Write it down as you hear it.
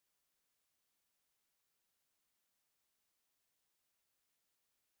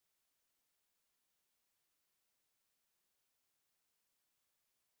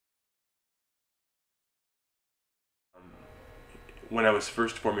when I was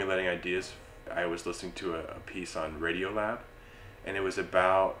first formulating ideas, I was listening to a piece on Radiolab, and it was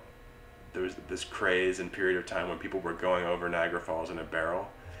about, there was this craze and period of time when people were going over Niagara Falls in a barrel,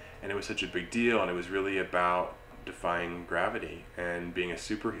 and it was such a big deal, and it was really about defying gravity and being a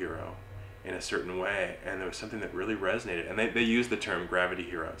superhero in a certain way, and there was something that really resonated, and they used the term gravity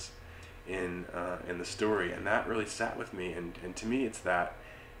heroes in the story, and that really sat with me, and to me it's that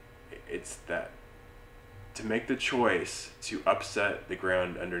to make the choice to upset the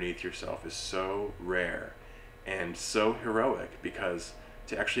ground underneath yourself is so rare and so heroic, because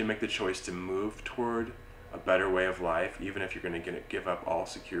to actually make the choice to move toward a better way of life, even if you're going to give up all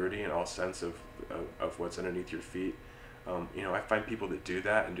security and all sense of what's underneath your feet, I find people that do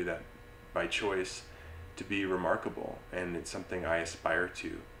that and do that by choice to be remarkable, and it's something I aspire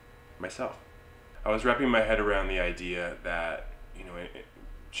to myself. I was wrapping my head around the idea that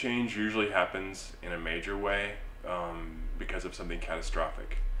change usually happens in a major way because of something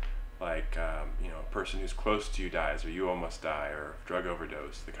catastrophic, like a person who's close to you dies, or you almost die, or drug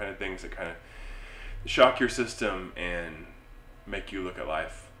overdose, the kind of things that kind of shock your system and make you look at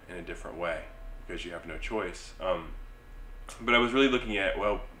life in a different way because you have no choice. But I was really looking at,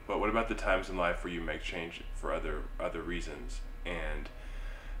 well, but what about the times in life where you make change for other reasons, and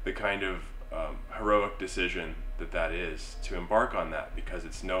the kind of heroic decision that is to embark on that, because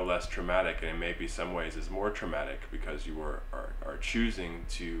it's no less traumatic, and it maybe some ways is more traumatic because you are choosing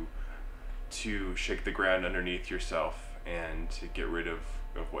to shake the ground underneath yourself and to get rid of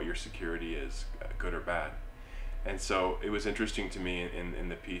what your security is, good or bad. And so it was interesting to me in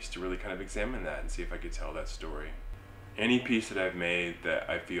the piece to really kind of examine that and see if I could tell that story. Any piece that I've made that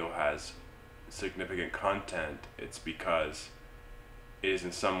I feel has significant content, it's because it is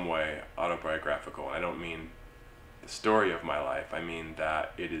in some way autobiographical. I don't mean the story of my life, I mean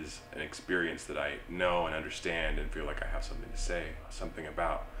that it is an experience that I know and understand and feel like I have something to say, something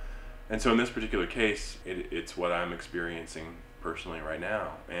about. And so in this particular case, it's what I'm experiencing personally right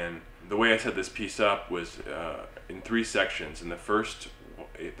now. And the way I set this piece up was in 3 sections. And the first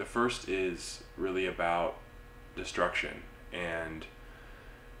is really about destruction and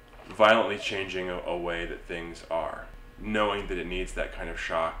violently changing a way that things are, knowing that it needs that kind of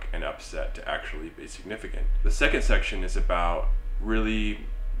shock and upset to actually be significant. The second section is about really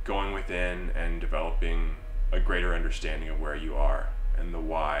going within and developing a greater understanding of where you are and the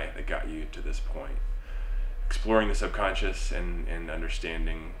why that got you to this point. Exploring the subconscious and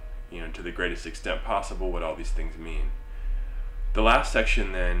understanding, to the greatest extent possible what all these things mean. The last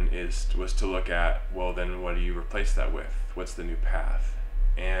section then was to look at, well, then what do you replace that with? What's the new path?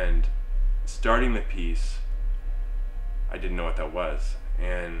 And starting the piece, I didn't know what that was.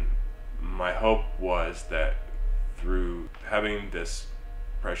 And my hope was that through having this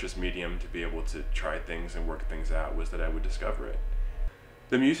precious medium to be able to try things and work things out, was that I would discover it.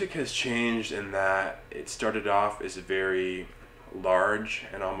 The music has changed in that it started off as very large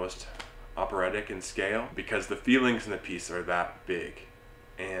and almost operatic in scale, because the feelings in the piece are that big,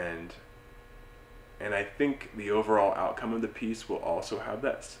 and I think the overall outcome of the piece will also have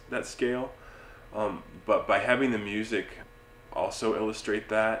that scale, but by having the music also illustrate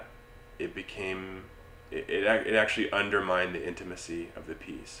that, it actually undermined the intimacy of the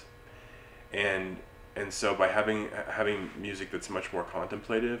piece, and so by having music that's much more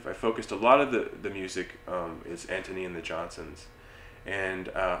contemplative, I focused a lot of the music is Anthony and the Johnsons. And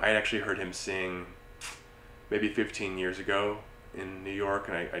I had actually heard him sing maybe 15 years ago in New York,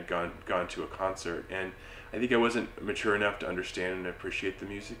 and I'd gone to a concert, and I think I wasn't mature enough to understand and appreciate the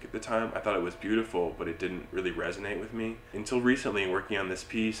music at the time. I thought it was beautiful, but it didn't really resonate with me until recently, working on this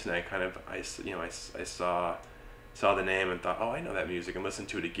piece, and I saw the name and thought, oh, I know that music, and listened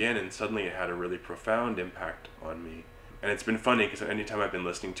to it again, and suddenly it had a really profound impact on me. And it's been funny because anytime I've been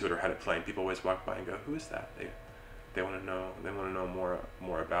listening to it or had it playing, people always walk by and go, who is that? They want to know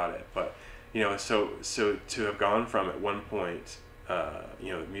more about it. But so to have gone from at one point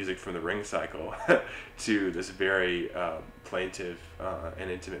music from the Ring cycle to this very plaintive and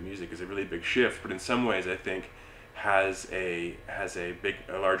intimate music is a really big shift. But in some ways, I think has a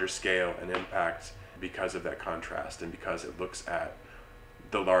larger scale and impact because of that contrast, and because it looks at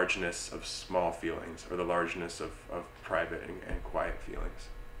the largeness of small feelings, or the largeness of private and quiet feelings.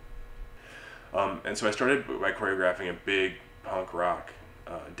 And so I started by choreographing a big punk rock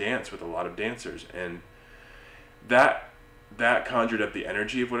dance with a lot of dancers, and that conjured up the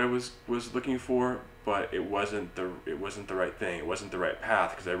energy of what I was looking for, but it wasn't the right thing. It wasn't the right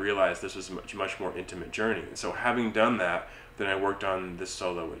path, because I realized this was a much more intimate journey. And so having done that, then I worked on this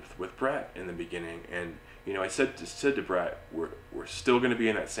solo with Brett in the beginning, and I said to Brett, we're still going to be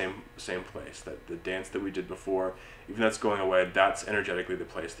in that same place. That the dance that we did before, even though that's going away, that's energetically the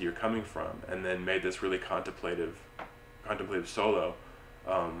place that you're coming from. And then made this really contemplative solo.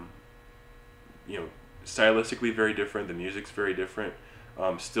 Stylistically very different. The music's very different.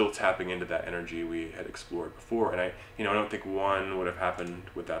 Still tapping into that energy we had explored before. And I don't think one would have happened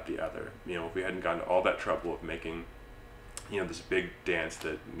without the other. If we hadn't gone to all that trouble of making, this big dance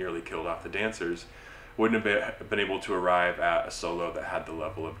that nearly killed off the dancers, wouldn't have been able to arrive at a solo that had the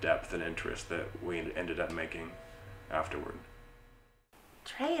level of depth and interest that we ended up making afterward.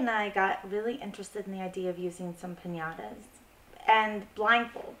 Trey and I got really interested in the idea of using some piñatas and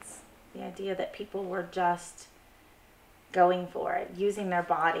blindfolds. The idea that people were just going for it, using their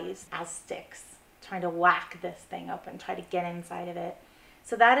bodies as sticks, trying to whack this thing open, try to get inside of it.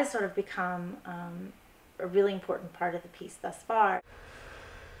 So that has sort of become a really important part of the piece thus far.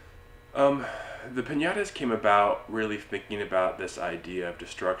 The piñatas came about really thinking about this idea of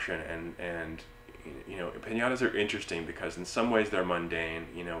destruction, and piñatas are interesting because in some ways they're mundane.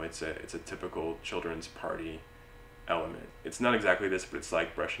 It's a typical children's party element. It's not exactly this, but it's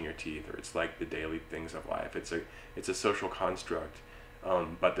like brushing your teeth, or it's like the daily things of life. It's a social construct,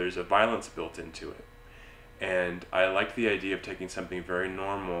 but there's a violence built into it. And I liked the idea of taking something very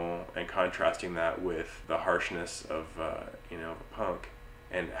normal and contrasting that with the harshness of punk,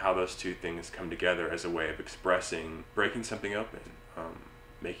 and how those two things come together as a way of expressing, breaking something open,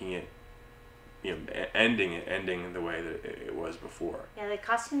 making it, ending the way that it was before. Yeah, the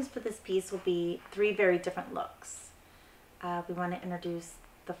costumes for this piece will be 3 very different looks. We want to introduce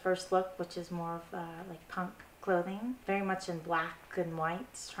the first look, which is more of like punk clothing, very much in black and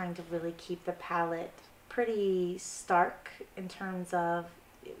white, trying to really keep the palette pretty stark in terms of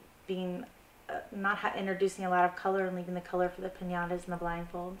being not introducing a lot of color and leaving the color for the piñatas and the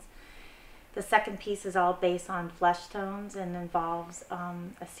blindfolds. The second piece is all based on flesh tones and involves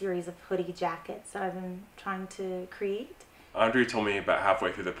a series of hoodie jackets that I've been trying to create. Andrea told me about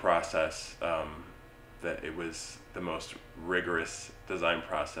halfway through the process that it was the most rigorous design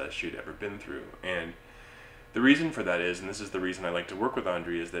process she'd ever been through. And the reason for that is, and this is the reason I like to work with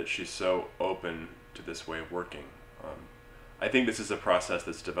Andrea, is that she's so open to this way of working. I think this is a process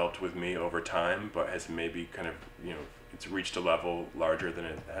that's developed with me over time, but has maybe kind of, it's reached a level larger than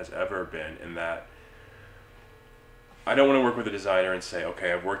it has ever been, in that I don't want to work with a designer and say,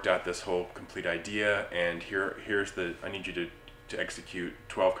 okay, I've worked out this whole complete idea, and I need you to execute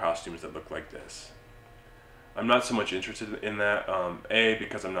 12 costumes that look like this. I'm not so much interested in that,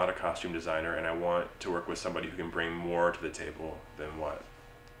 because I'm not a costume designer, and I want to work with somebody who can bring more to the table than what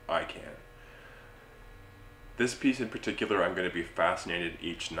I can. This piece in particular, I'm going to be fascinated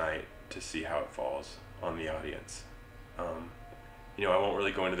each night to see how it falls on the audience. I won't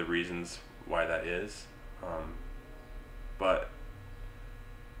really go into the reasons why that is, but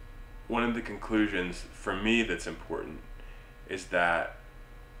one of the conclusions for me that's important is that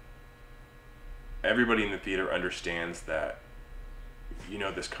everybody in the theater understands that,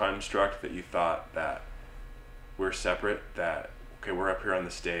 this construct that you thought that we're separate, that okay, we're up here on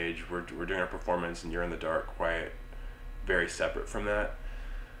the stage, we're doing our performance, and you're in the dark, quiet, very separate from that.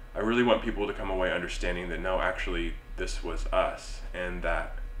 I really want people to come away understanding that no, actually, this was us, and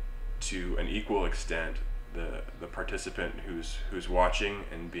that to an equal extent, the participant who's watching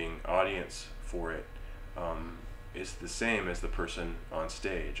and being audience for it is the same as the person on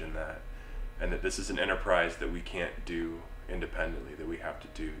stage, and that this is an enterprise that we can't do independently, that we have to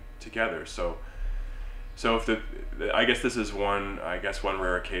do together. So if I guess this is one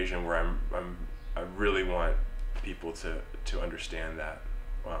rare occasion where I really want people to understand that.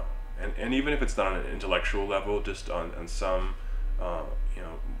 Wow. And even if it's not on an intellectual level, just on some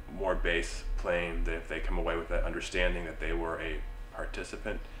more base plane, that if they come away with that understanding that they were a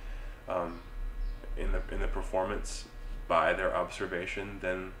participant in the performance by their observation,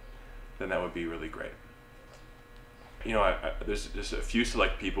 then that would be really great. There's just a few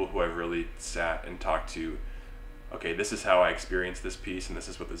select people who I've really sat and talked to. Okay, this is how I experienced this piece, and this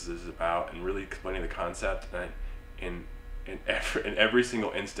is what this is about, and really explaining the concept. And in every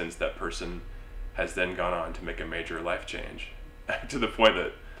single instance, that person has then gone on to make a major life change, to the point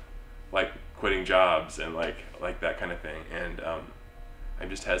that, like, quitting jobs and like that kind of thing. And I'm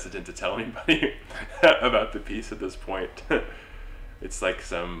just hesitant to tell anybody about the piece at this point. It's like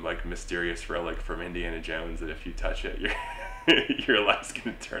some mysterious relic from Indiana Jones that if you touch it, your life's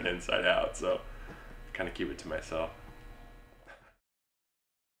gonna turn inside out. So I kind of keep it to myself.